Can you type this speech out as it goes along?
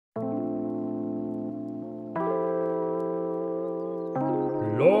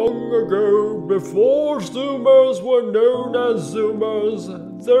Long ago, before Zoomers were known as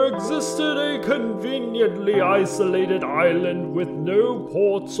Zoomers, there existed a conveniently isolated island with no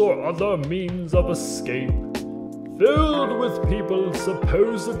ports or other means of escape, filled with people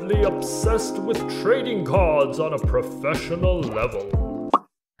supposedly obsessed with trading cards on a professional level.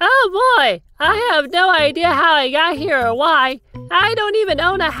 Oh boy, I have no idea how I got here or why. I don't even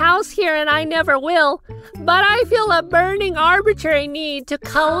own a house here and I never will. But I feel a burning arbitrary need to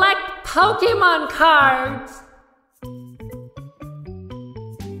collect Pokémon cards.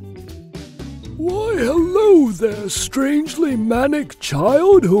 Why, hello there, strangely manic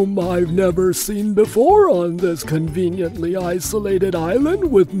child whom I've never seen before on this conveniently isolated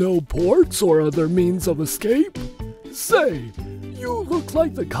island with no ports or other means of escape. Say, you look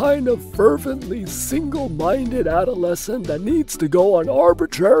like the kind of fervently single-minded adolescent that needs to go on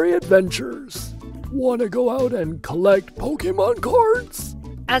arbitrary adventures. Want to go out and collect Pokémon cards?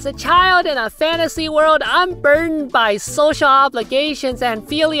 As a child in a fantasy world unburdened by social obligations and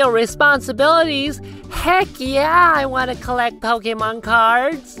filial responsibilities, heck yeah, I want to collect Pokémon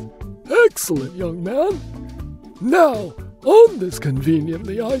cards. Excellent, young man. Now, on this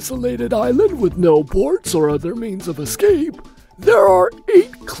conveniently isolated island with no ports or other means of escape, there are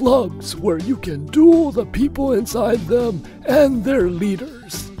 8 clubs where you can duel the people inside them and their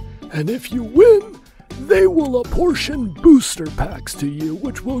leaders. And if you win, they will apportion booster packs to you,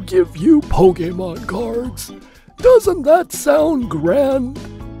 which will give you Pokémon cards. Doesn't that sound grand?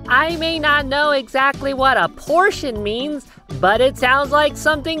 I may not know exactly what apportion means, but it sounds like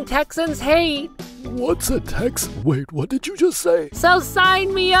something Texans hate. What's a Tex? Wait, what did you just say? So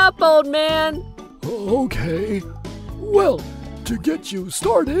sign me up, old man. Okay. Well, to get you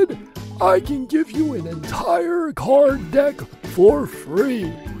started, I can give you an entire card deck for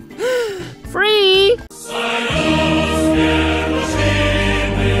free. Free?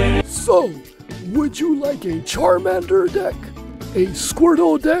 So, would you like a Charmander deck, a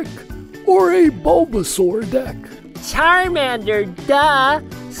Squirtle deck, or a Bulbasaur deck? Charmander, duh!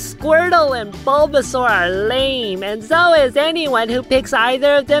 Squirtle and Bulbasaur are lame, and so is anyone who picks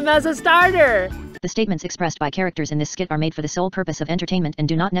either of them as a starter. The statements expressed by characters in this skit are made for the sole purpose of entertainment and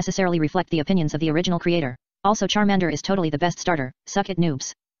do not necessarily reflect the opinions of the original creator. Also, Charmander is totally the best starter. Suck it,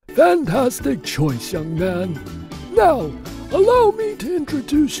 noobs. Fantastic choice, young man. Now, allow me to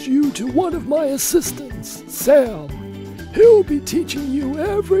introduce you to one of my assistants, Sam. He'll be teaching you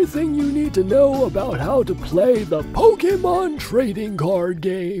everything you need to know about how to play the Pokémon trading card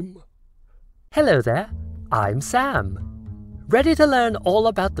game. Hello there, I'm Sam. Ready to learn all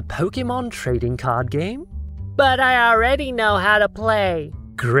about the Pokémon trading card game? But I already know how to play.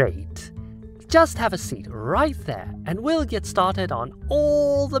 Great. Just have a seat right there and we'll get started on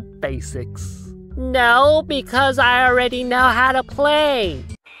all the basics. No, because I already know how to play.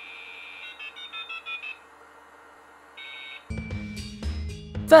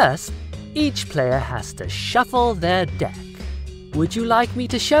 First, each player has to shuffle their deck. Would you like me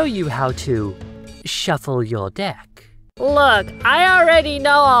to show you how to shuffle your deck? Look, I already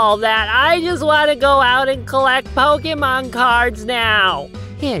know all that. I just want to go out and collect Pokémon cards now.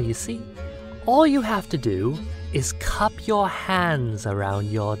 Here, you see. All you have to do is cup your hands around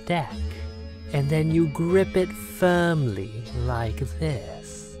your deck, and then you grip it firmly like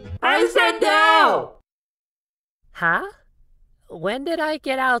this. I said no! Huh? When did I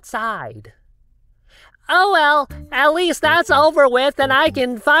get outside? Oh well, at least that's over with and I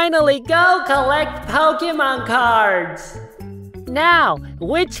can finally go collect Pokémon cards. Now,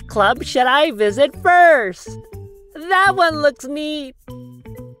 which club should I visit first? That one looks neat.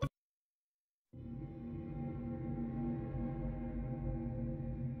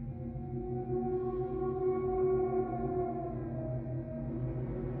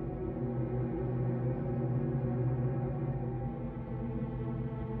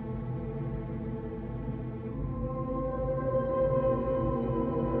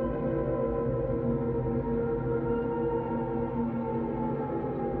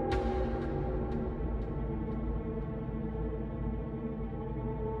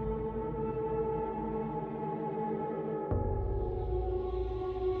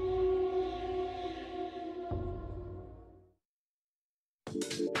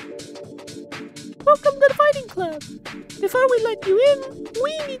 Welcome to the Fighting Club. Before we let you in,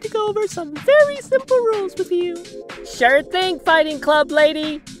 we need to go over some very simple rules with you. Sure thing, Fighting Club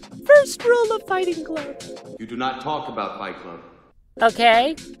lady. First rule of Fighting Club. You do not talk about Fight Club.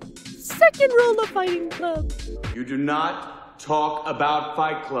 Okay. Second rule of Fighting Club. You do not talk about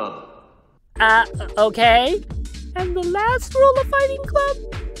Fight Club. Okay. And the last rule of Fighting Club,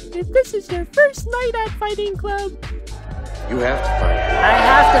 if this is your first night at Fighting Club, You have to find it. I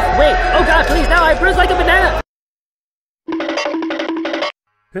have to wait. Oh God, please! Now I bruise like a banana.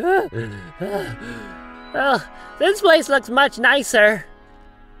 Oh, this place looks much nicer.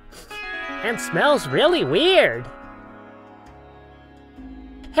 And smells really weird.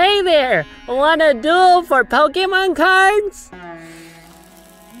 Hey there! Wanna duel for Pokémon cards?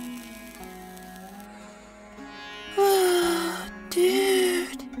 Oh,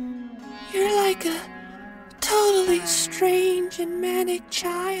 dude. You're like a totally strange and manic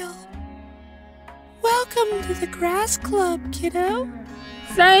child. Welcome to the Grass Club, kiddo.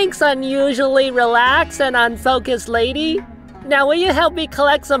 Thanks, unusually relaxed and unfocused lady. Now will you help me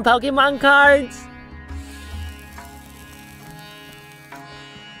collect some Pokémon cards?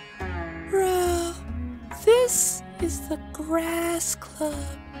 Bro, this is the Grass Club.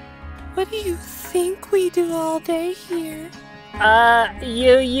 What do you think we do all day here?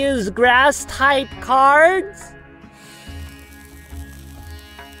 You use grass-type cards?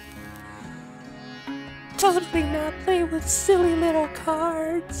 Totally not play with silly little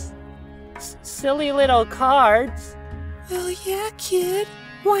cards. Silly little cards? Well, yeah, kid.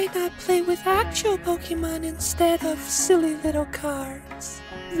 Why not play with actual Pokemon instead of silly little cards?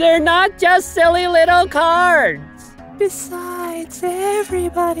 They're not just silly little cards! Besides,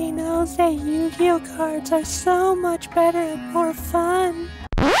 everybody knows that Yu-Gi-Oh cards are so much better and more fun.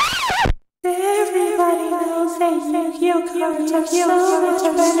 Everybody knows that Yu-Gi-Oh cards are so much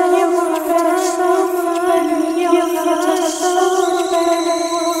better, so much better. Yu-Gi-Oh cards are so much better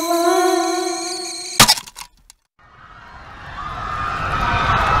and more fun.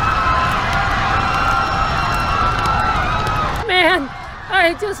 Man,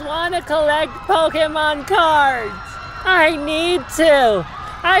 I just want to collect Pokemon cards. I need to.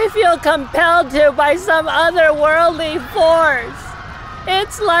 I feel compelled to by some otherworldly force.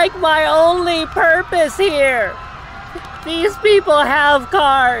 It's like my only purpose here. These people have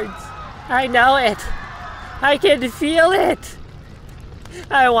cards. I know it. I can feel it.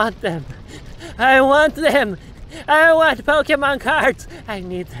 I want them. I want them. I want Pokemon cards. I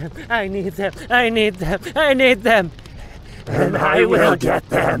need them. I need them. I need them. I need them. And I will get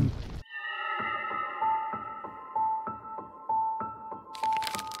them.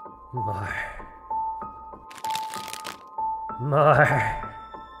 More.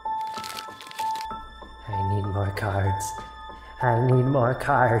 I need more cards. I need more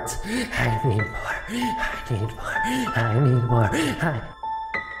cards. I need more. I need more. I need more.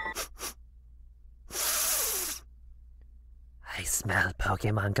 I smell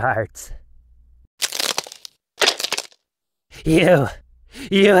Pokemon cards. You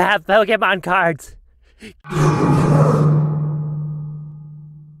have Pokemon cards.